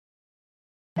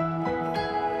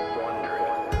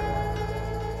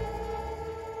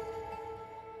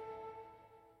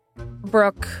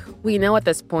Brooke, we know at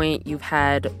this point you've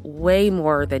had way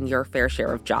more than your fair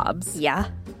share of jobs. Yeah.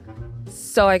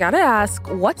 So I gotta ask,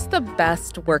 what's the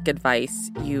best work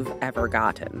advice you've ever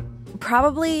gotten?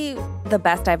 Probably the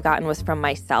best I've gotten was from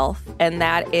myself, and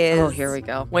that is... Oh, here we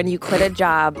go. When you quit a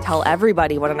job, tell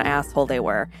everybody what an asshole they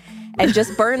were. And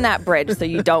just burn that bridge so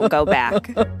you don't go back.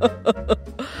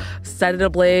 Set it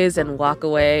ablaze and walk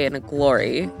away in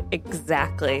glory.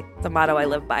 Exactly. It's a motto I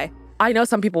live by. I know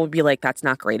some people would be like, that's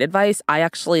not great advice. I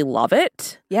actually love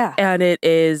it. Yeah. And it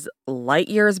is light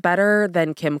years better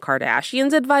than Kim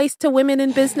Kardashian's advice to women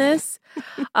in business.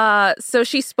 So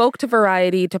she spoke to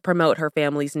Variety to promote her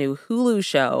family's new Hulu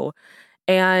show.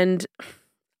 And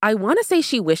I want to say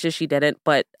she wishes she didn't,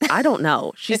 but I don't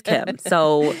know. She's Kim.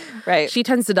 So right. She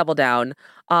tends to double down.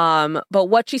 But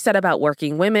what she said about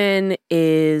working women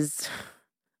is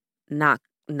not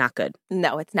good.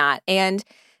 No, it's not. And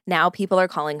now people are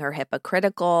calling her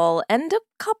hypocritical and a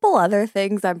couple other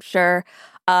things, I'm sure.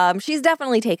 She's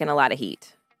definitely taken a lot of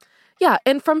heat. Yeah,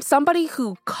 and from somebody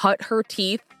who cut her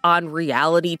teeth on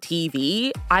reality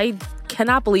TV, I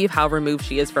cannot believe how removed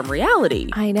she is from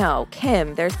reality. I know.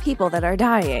 Kim, there's people that are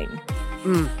dying.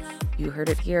 You heard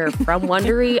it here. From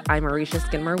Wondery, I'm Marisha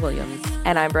Skidmore-Williams.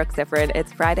 And I'm Brooke Sifford.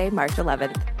 It's Friday, March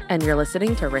 11th. And you're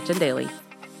listening to Rich and Daily.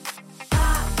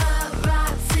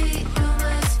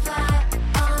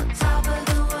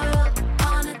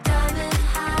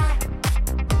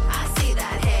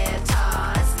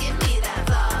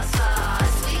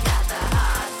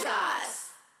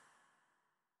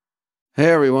 Hey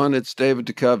everyone, it's David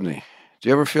Duchovny. Do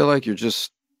you ever feel like you're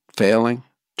just failing?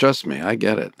 Trust me, I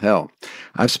get it. Hell,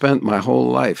 I've spent my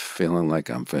whole life feeling like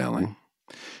I'm failing.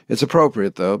 It's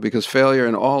appropriate, though, because failure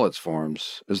in all its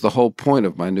forms is the whole point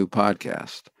of my new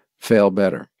podcast, Fail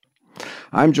Better.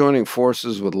 I'm joining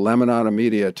forces with Lemonada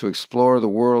Media to explore the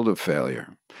world of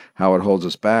failure, how it holds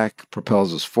us back,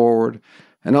 propels us forward,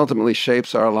 and ultimately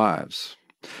shapes our lives.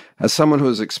 As someone who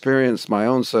has experienced my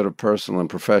own set of personal and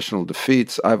professional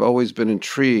defeats, I've always been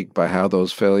intrigued by how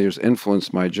those failures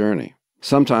influenced my journey,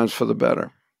 sometimes for the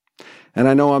better. And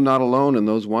I know I'm not alone in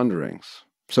those wonderings.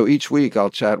 So each week I'll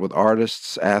chat with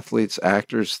artists, athletes,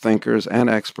 actors, thinkers, and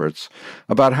experts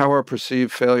about how our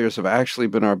perceived failures have actually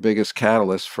been our biggest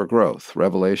catalyst for growth,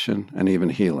 revelation, and even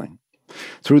healing.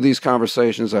 Through these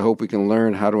conversations, I hope we can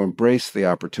learn how to embrace the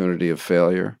opportunity of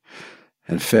failure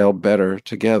and fail better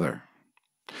together.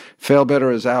 Fail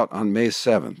Better is out on May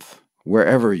 7th,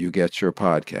 wherever you get your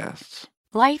podcasts.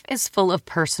 Life is full of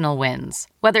personal wins,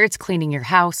 whether it's cleaning your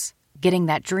house, getting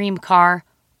that dream car,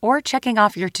 or checking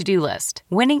off your to-do list.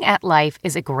 Winning at life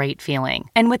is a great feeling.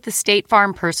 And with the State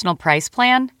Farm Personal Price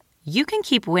Plan, you can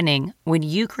keep winning when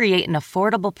you create an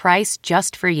affordable price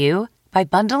just for you by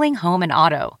bundling home and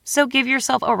auto. So give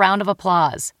yourself a round of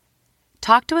applause.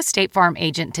 Talk to a State Farm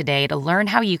agent today to learn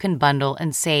how you can bundle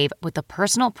and save with the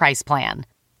Personal Price Plan.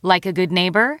 Like a good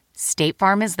neighbor, State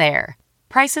Farm is there.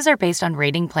 Prices are based on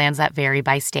rating plans that vary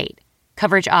by state.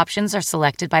 Coverage options are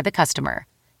selected by the customer.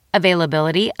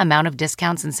 Availability, amount of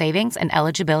discounts and savings, and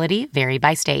eligibility vary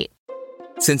by state.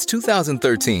 Since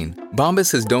 2013,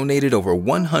 Bombas has donated over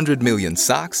 100 million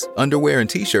socks, underwear, and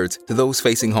T-shirts to those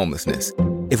facing homelessness.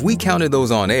 If we counted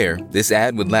those on air, this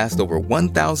ad would last over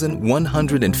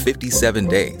 1,157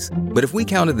 days. But if we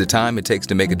counted the time it takes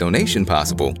to make a donation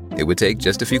possible, it would take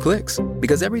just a few clicks.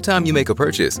 Because every time you make a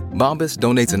purchase, Bombas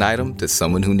donates an item to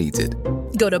someone who needs it.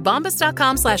 Go to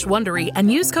bombas.com/Wondery and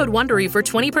use code Wondery for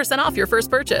 20% off your first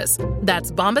purchase.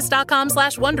 That's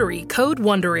bombas.com/Wondery, code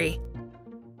Wondery.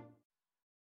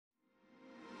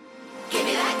 Give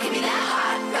me that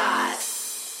hot goss.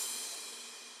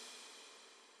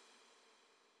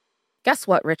 Guess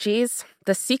what, Richies?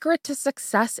 The secret to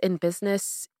success in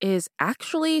business is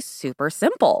actually super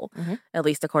simple, at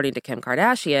least according to Kim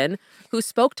Kardashian, who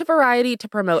spoke to Variety to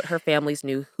promote her family's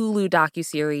new Hulu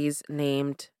docuseries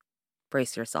named,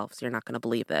 brace yourselves, you're not going to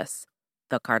believe this,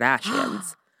 The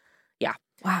Kardashians. Yeah.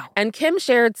 Wow. And Kim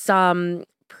shared some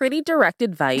pretty direct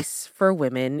advice for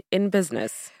women in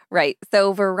business. Right.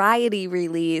 So Variety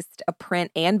released a print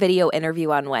and video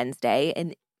interview on Wednesday.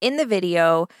 And in the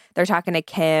video, they're talking to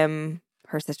Kim,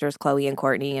 her sisters Khloe and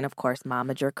Kourtney, and of course,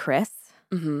 momager Kris.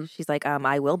 She's like,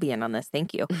 I will be in on this.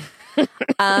 Thank you.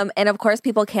 And of course,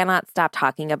 people cannot stop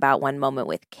talking about one moment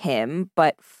with Kim.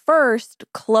 But first,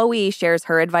 Khloe shares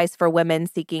her advice for women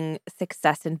seeking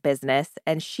success in business.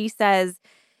 And she says,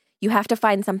 you have to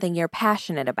find something you're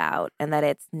passionate about and that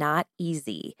it's not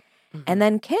easy. And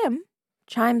then Kim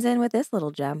chimes in with this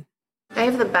little gem. I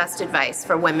have the best advice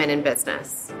for women in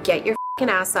business. Get your f***ing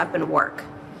ass up and work.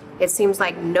 It seems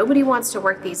like nobody wants to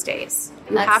work these days.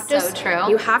 That's so true.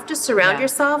 You have to surround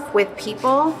yourself with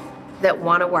people that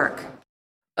want to work.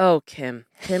 Oh, Kim.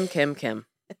 Kim.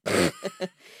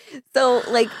 So,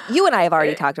 like, you and I have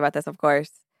already talked about this, of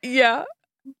course. Yeah.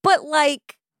 But,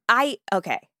 like,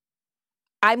 okay.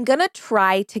 I'm going to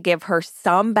try to give her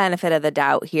some benefit of the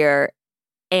doubt here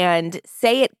and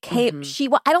say it came.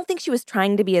 I don't think she was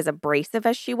trying to be as abrasive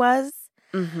as she was.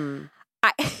 Mm-hmm.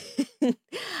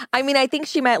 I mean, I think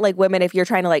she meant like women if you're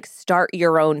trying to like start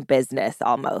your own business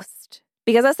almost.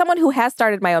 Because as someone who has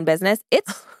started my own business,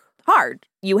 it's hard.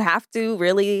 You have to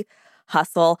really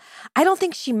hustle. I don't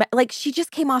think she meant, like, she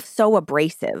just came off so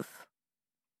abrasive.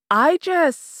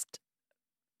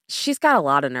 She's got a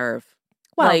lot of nerve.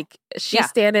 Well, like, she's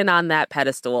standing on that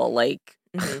pedestal, like,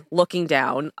 looking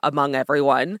down among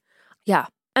everyone. Yeah.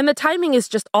 And the timing is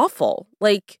just awful.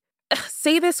 Like,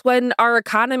 say this when our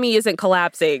economy isn't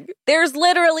collapsing. There's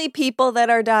literally people that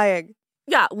are dying.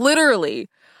 Yeah, literally.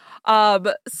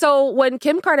 So when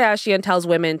Kim Kardashian tells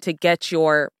women to get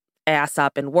your ass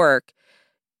up and work,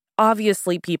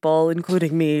 obviously people,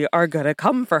 including me, are going to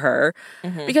come for her.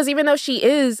 Because even though she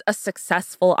is a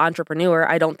successful entrepreneur,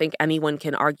 I don't think anyone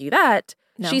can argue that.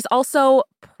 No. She's also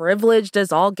privileged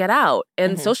as all get out.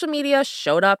 And social media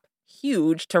showed up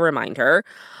huge to remind her.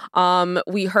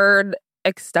 We heard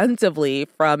extensively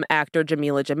from actor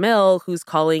Jameela Jamil, who's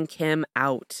calling Kim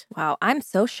out. Wow, I'm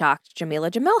so shocked Jameela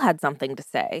Jamil had something to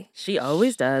say. She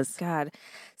always does. God.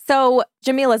 So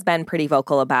Jameela's been pretty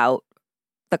vocal about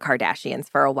the Kardashians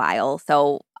for a while.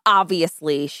 So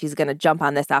obviously she's going to jump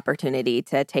on this opportunity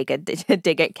to take a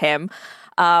dig at Kim.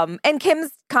 And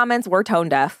Kim's comments were tone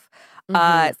deaf.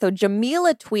 So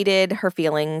Jameela tweeted her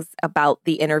feelings about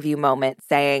the interview moment,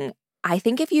 saying, I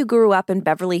think if you grew up in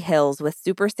Beverly Hills with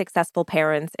super successful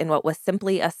parents in what was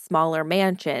simply a smaller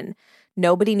mansion,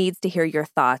 nobody needs to hear your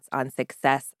thoughts on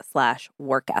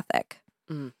success/work ethic.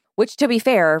 Which, to be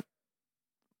fair,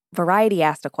 Variety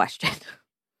asked a question.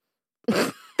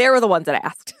 They were the ones that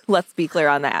asked. Let's be clear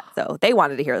on that. So they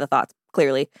wanted to hear the thoughts,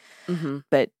 clearly.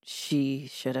 But she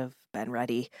should have been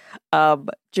ready.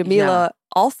 Jameela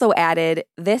also added,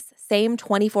 this same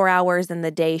 24 hours in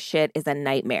the day shit is a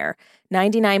nightmare.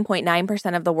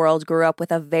 99.9% of the world grew up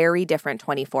with a very different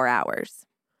 24 hours.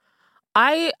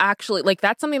 I actually, like,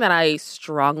 that's something that I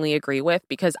strongly agree with,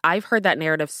 because I've heard that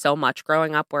narrative so much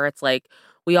growing up where it's like,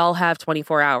 we all have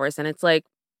 24 hours. And it's like,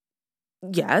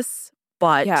 yes,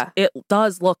 but it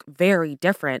does look very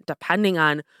different depending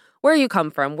on where you come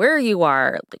from, where you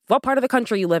are, like, what part of the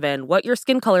country you live in, what your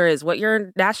skin color is, what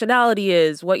your nationality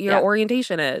is, what your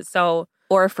orientation is. So,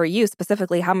 or for you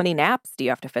specifically, how many naps do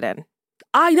you have to fit in?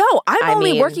 I know. I'm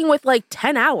only working with like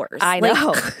 10 hours. I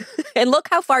know. And look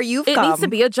how far you've come. It needs to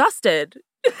be adjusted.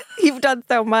 You've done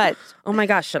so much. Oh my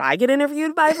gosh, should I get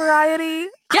interviewed by Variety?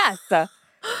 Yes. All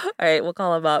right, we'll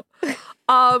call him up.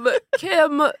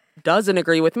 Kim doesn't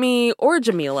agree with me or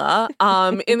Jameela.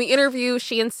 In the interview,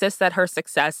 she insists that her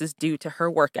success is due to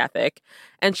her work ethic,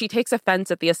 and she takes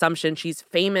offense at the assumption she's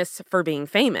famous for being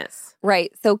famous.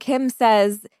 Right. So Kim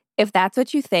says, if that's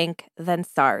what you think, then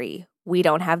sorry. We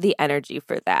don't have the energy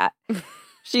for that.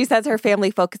 She says her family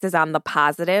focuses on the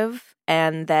positive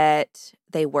and that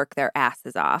they work their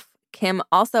asses off. Kim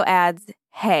also adds,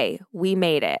 hey, we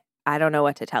made it. I don't know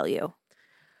what to tell you.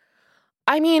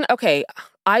 I mean, okay,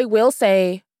 I will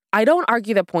say, I don't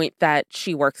argue the point that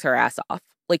she works her ass off.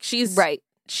 Like, she's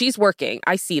working.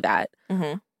 I see that.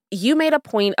 You made a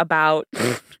point about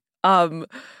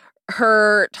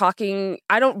her talking,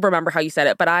 I don't remember how you said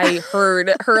it, but I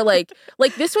heard her like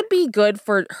this would be good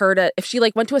for her to, if she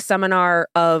like went to a seminar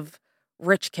of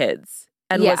rich kids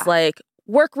and was like,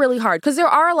 work really hard. Because there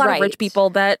are a lot of rich people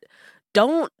that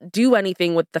don't do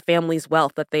anything with the family's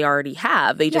wealth that they already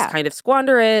have. They just kind of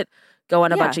squander it, go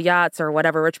on a bunch of yachts or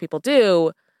whatever rich people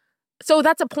do. So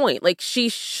that's a point. Like,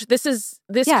 this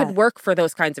could work for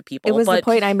those kinds of people. It was the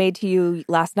point I made to you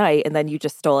last night, and then you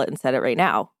just stole it and said it right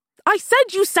now. I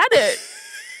said you said it.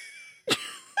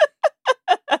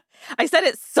 I said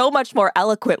it so much more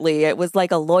eloquently. It was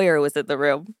like a lawyer was in the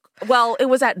room. Well, it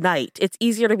was at night. It's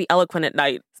easier to be eloquent at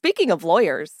night. Speaking of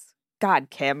lawyers, God,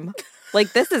 Kim,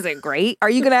 like, this isn't great. Are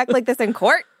you going to act like this in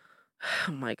court?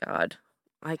 Oh, my God.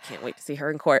 I can't wait to see her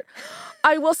in court.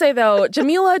 I will say, though,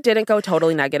 Jameela didn't go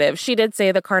totally negative. She did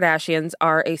say the Kardashians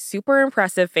are a super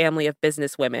impressive family of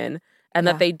business women and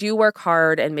that they do work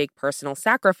hard and make personal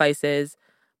sacrifices,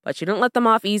 but she didn't let them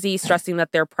off easy, stressing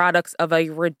that they're products of a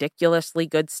ridiculously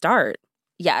good start.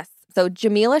 Yes. So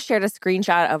Jameela shared a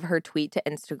screenshot of her tweet to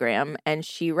Instagram, and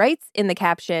she writes in the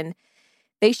caption,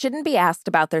 they shouldn't be asked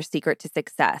about their secret to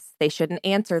success. They shouldn't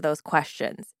answer those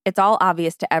questions. It's all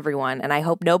obvious to everyone, and I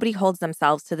hope nobody holds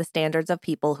themselves to the standards of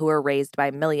people who are raised by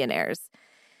millionaires.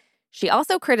 She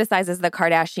also criticizes the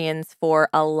Kardashians for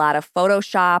a lot of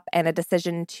Photoshop and a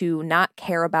decision to not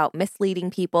care about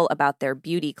misleading people about their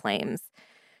beauty claims.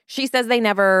 She says they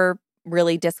never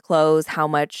really disclose how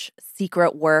much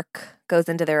secret work goes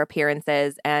into their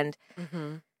appearances, and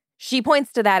she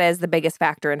points to that as the biggest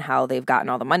factor in how they've gotten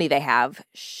all the money they have.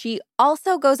 She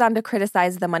also goes on to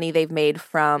criticize the money they've made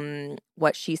from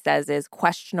what she says is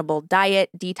questionable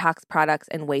diet, detox products,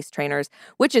 and waist trainers,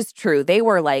 which is true. They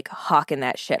were like hawking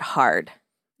that shit hard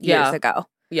years ago.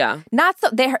 Yeah. Not so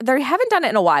they haven't done it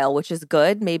in a while, which is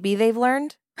good. Maybe they've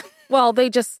learned. Well, they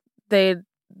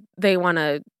want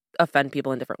to offend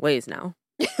people in different ways now.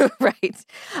 Right.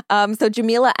 So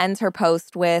Jamila ends her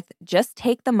post with, just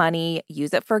take the money,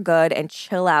 use it for good, and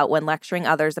chill out when lecturing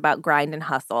others about grind and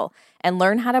hustle, and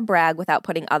learn how to brag without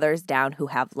putting others down who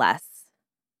have less.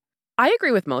 I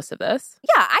agree with most of this.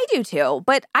 Yeah, I do too.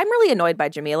 But I'm really annoyed by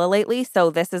Jamila lately. So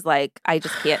this is like, I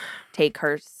just can't take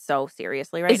her so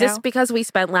seriously right now. Is this because we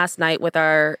spent last night with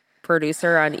our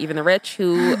producer on Even the Rich,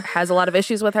 who has a lot of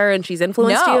issues with her and she's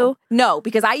influenced you? No,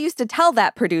 because I used to tell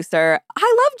that producer,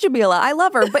 I love Jamila, I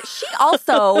love her, but she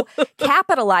also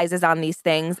capitalizes on these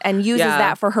things and uses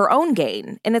that for her own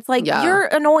gain. And it's like, you're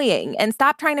annoying, and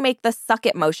stop trying to make the suck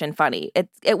it motion funny.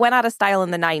 It went out of style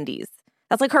in the 90s.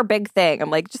 That's like her big thing.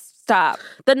 I'm like, just stop.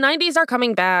 The 90s are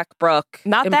coming back, Brooke.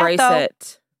 Not Embrace that, though.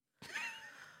 it.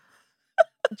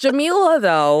 Jamila,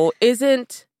 though,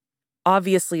 isn't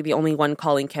obviously the only one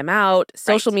calling Kim out.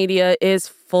 Social media is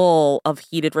full of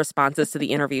heated responses to the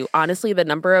interview. Honestly, the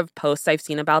number of posts I've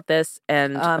seen about this,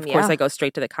 and of course I go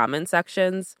straight to the comment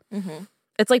sections.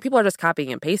 It's like people are just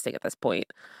copying and pasting at this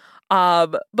point.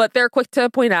 But they're quick to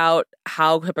point out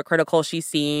how hypocritical she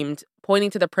seemed,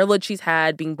 pointing to the privilege she's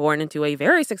had being born into a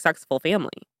very successful family.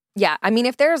 Yeah, I mean,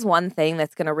 if there's one thing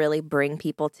that's going to really bring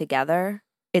people together,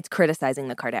 it's criticizing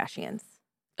the Kardashians.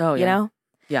 Oh, yeah. You know?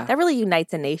 Yeah. That really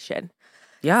unites a nation.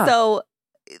 Yeah. So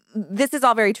this is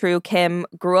all very true. Kim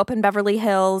grew up in Beverly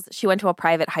Hills. She went to a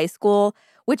private high school,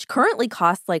 which currently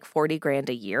costs like $40,000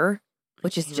 a year,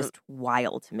 which is just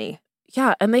wild to me.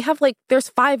 Yeah. And they have there's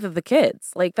 5 of the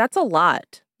kids. That's a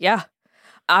lot. Yeah.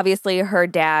 Obviously, her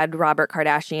dad, Robert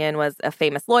Kardashian, was a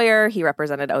famous lawyer. He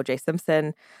represented O.J.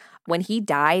 Simpson. When he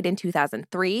died in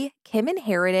 2003, Kim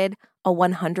inherited a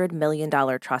 $100 million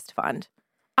trust fund.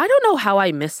 I don't know how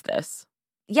I missed this.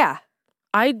 Yeah.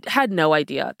 I had no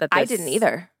idea that this... I didn't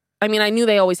either. I mean, I knew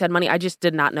they always had money. I just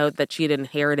did not know that she'd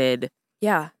inherited...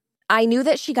 Yeah. I knew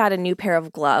that she got a new pair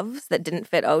of gloves that didn't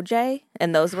fit OJ,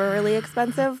 and those were really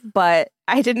expensive, but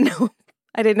I didn't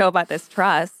know about this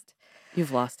trust.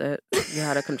 You've lost it. You're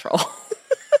out of control.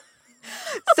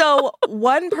 So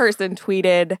one person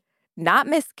tweeted, not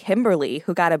Miss Kimberly,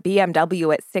 who got a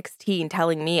BMW at 16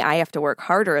 telling me I have to work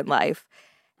harder in life.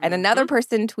 And another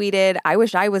person tweeted, I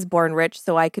wish I was born rich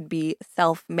so I could be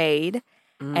self-made.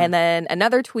 And then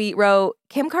another tweet wrote,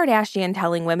 Kim Kardashian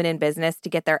telling women in business to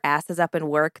get their asses up and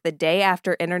work the day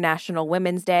after International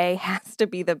Women's Day has to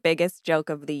be the biggest joke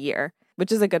of the year,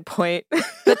 which is a good point.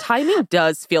 The timing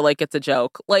does feel like it's a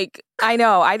joke. I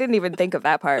know. I didn't even think of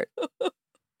that part.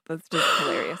 That's just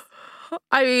hilarious.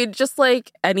 I mean, just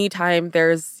anytime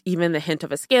there's even the hint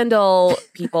of a scandal,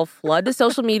 people flood to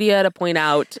social media to point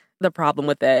out the problem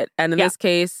with it. And in this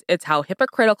case, it's how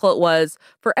hypocritical it was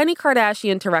for any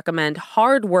Kardashian to recommend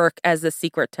hard work as the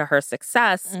secret to her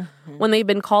success when they've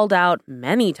been called out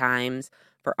many times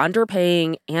for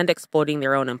underpaying and exploiting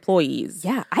their own employees.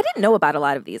 Yeah, I didn't know about a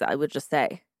lot of these, I would just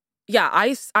say. Yeah,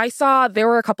 I saw there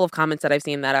were a couple of comments that I've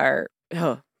seen that are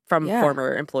from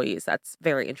former employees. That's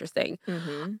very interesting.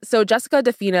 So Jessica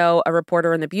DeFino, a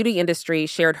reporter in the beauty industry,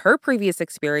 shared her previous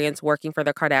experience working for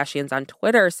the Kardashians on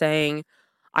Twitter, saying,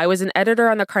 I was an editor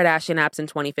on the Kardashian apps in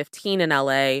 2015 in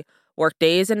LA, worked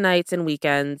days and nights and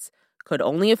weekends, could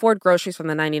only afford groceries from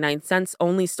the 99 cents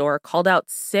only store, called out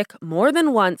sick more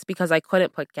than once because I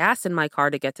couldn't put gas in my car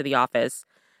to get to the office,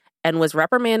 and was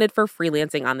reprimanded for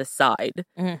freelancing on the side.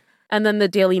 And then the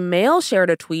Daily Mail shared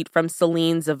a tweet from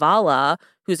Celine Zavala,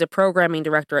 who's a programming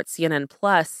director at CNN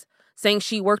Plus, saying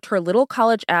she worked her little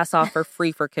college ass off for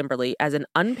free for Kimberly as an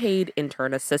unpaid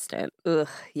intern assistant. Ugh,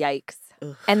 yikes.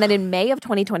 And then in May of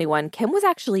 2021, Kim was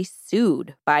actually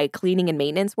sued by cleaning and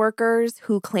maintenance workers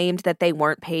who claimed that they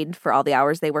weren't paid for all the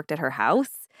hours they worked at her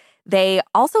house. They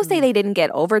also say they didn't get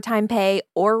overtime pay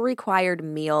or required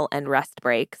meal and rest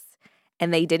breaks,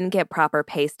 and they didn't get proper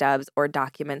pay stubs or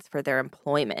documents for their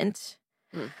employment.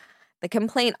 The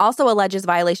complaint also alleges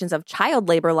violations of child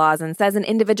labor laws and says an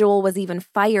individual was even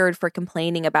fired for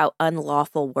complaining about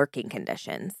unlawful working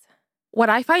conditions. What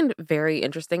I find very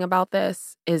interesting about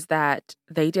this is that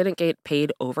they didn't get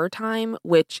paid overtime,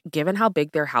 which, given how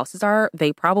big their houses are,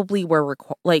 they probably were,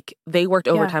 they worked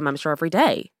overtime, I'm sure, every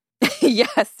day.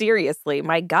 Yeah, seriously.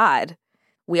 My God.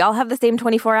 We all have the same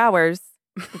 24 hours.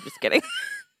 I'm just kidding.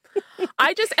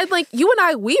 You and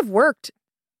I, we've worked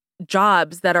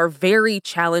jobs that are very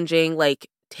challenging,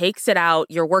 takes it out.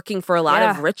 You're working for a lot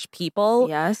of rich people.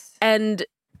 Yes. And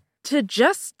to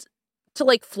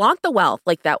flaunt the wealth,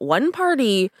 like that one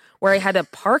party where I had to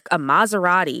park a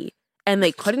Maserati and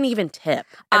they couldn't even tip.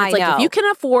 And it's if you can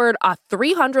afford a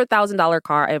 $300,000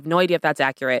 car, I have no idea if that's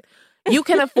accurate, you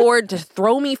can afford to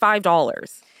throw me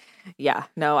 $5. Yeah.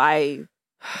 No, I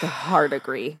hard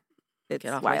agree. It's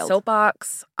Get off wild. my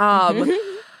soapbox.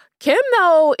 Kim,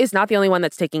 though, is not the only one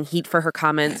that's taking heat for her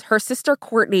comments. Her sister,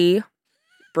 Kourtney,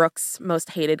 Brooke's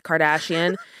most hated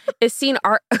Kardashian, is seen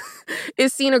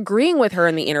agreeing with her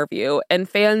in the interview, and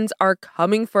fans are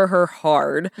coming for her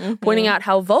hard, pointing out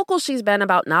how vocal she's been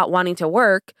about not wanting to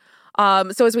work.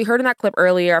 So as we heard in that clip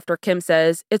earlier, after Kim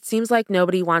says, "It seems like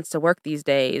nobody wants to work these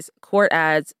days," Kourt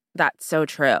adds, "That's so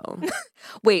true."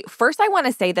 Wait, first I want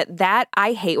to say that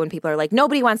I hate when people are like,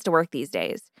 nobody wants to work these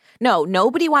days. No,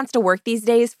 nobody wants to work these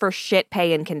days for shit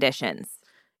pay and conditions.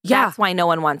 Yeah. That's why no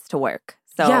one wants to work.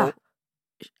 So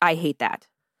I hate that.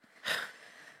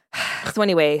 So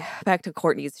anyway, back to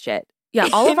Kourtney's shit. Yeah,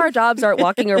 all of our jobs are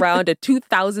walking around a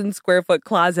 2,000 square foot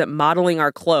closet modeling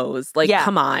our clothes.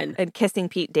 Come on. And kissing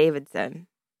Pete Davidson.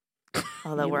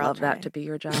 Although we're all love trying. that to be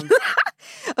your job.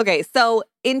 Okay, so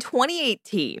in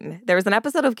 2018, there was an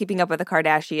episode of Keeping Up with the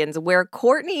Kardashians where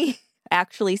Kourtney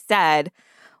actually said,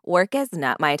 "Work is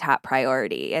not my top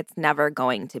priority. It's never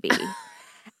going to be."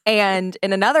 And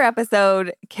in another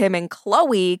episode, Kim and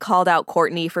Khloe called out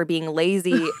Kourtney for being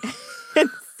lazy and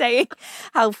saying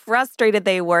how frustrated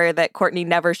they were that Kourtney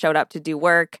never showed up to do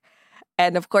work.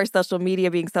 And of course, social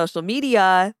media being social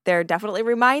media, they're definitely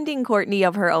reminding Kourtney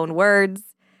of her own words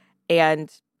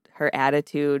and her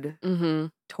attitude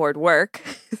toward work.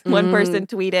 One person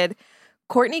tweeted,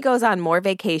 "Kourtney goes on more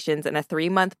vacations in a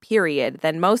 3-month period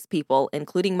than most people,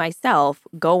 including myself,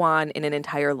 go on in an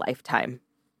entire lifetime."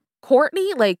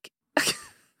 Kourtney,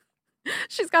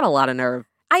 she's got a lot of nerve.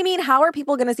 I mean, how are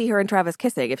people going to see her and Travis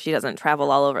kissing if she doesn't travel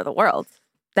all over the world?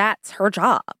 That's her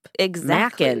job.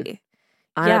 Exactly. Mackin'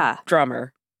 on a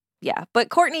drummer. Yeah. But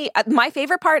Kourtney, my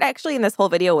favorite part actually in this whole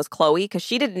video was Khloe, because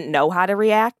she didn't know how to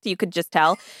react. You could just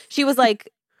tell. She was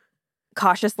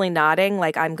cautiously nodding,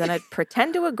 I'm going to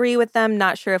pretend to agree with them.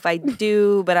 Not sure if I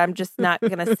do, but I'm just not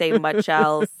going to say much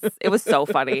else. It was so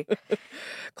funny.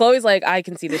 Chloe's I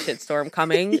can see the shitstorm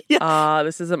coming.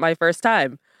 This isn't my first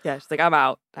time. Yeah, she's I'm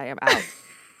out. I am out.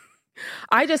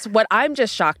 What I'm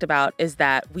just shocked about is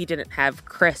that we didn't have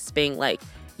Kris being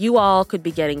you all could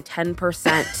be getting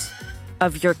 10%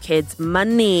 of your kids'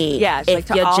 money if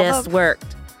you just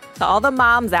worked. To all the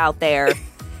moms out there,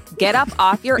 get up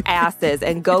off your asses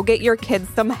and go get your kids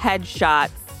some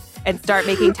headshots and start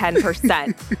making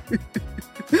 10%.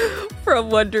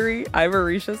 From Wondery, I'm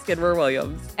Arisha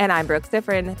Skidmore-Williams. And I'm Brooke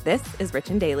Siffrin. This is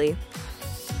Rich and Daily.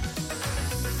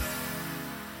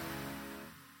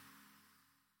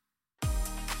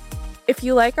 If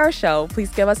you like our show,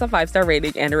 please give us a 5-star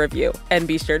rating and a review. And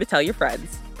be sure to tell your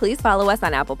friends. Please follow us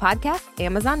on Apple Podcasts,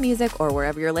 Amazon Music, or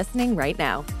wherever you're listening right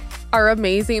now. Our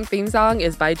amazing theme song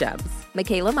is by Gems.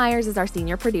 Michaela Myers is our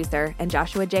senior producer, and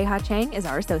Joshua J. Ha-Chang is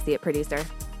our associate producer.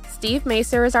 Steve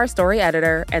Macer is our story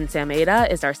editor, and Sam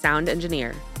Ada is our sound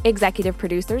engineer. Executive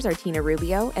producers are Tina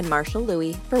Rubio and Marshall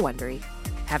Louie for Wondery.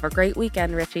 Have a great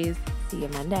weekend, Richies. See you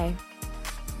Monday.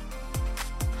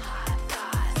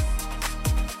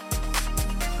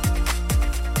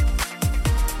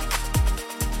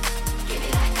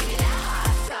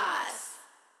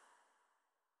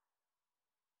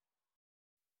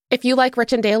 If you like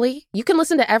Rich and Daily, you can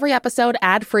listen to every episode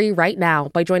ad-free right now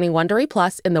by joining Wondery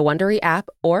Plus in the Wondery app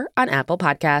or on Apple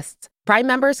Podcasts. Prime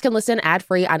members can listen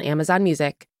ad-free on Amazon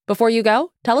Music. Before you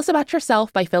go, tell us about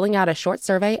yourself by filling out a short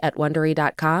survey at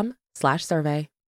Wondery.com/survey.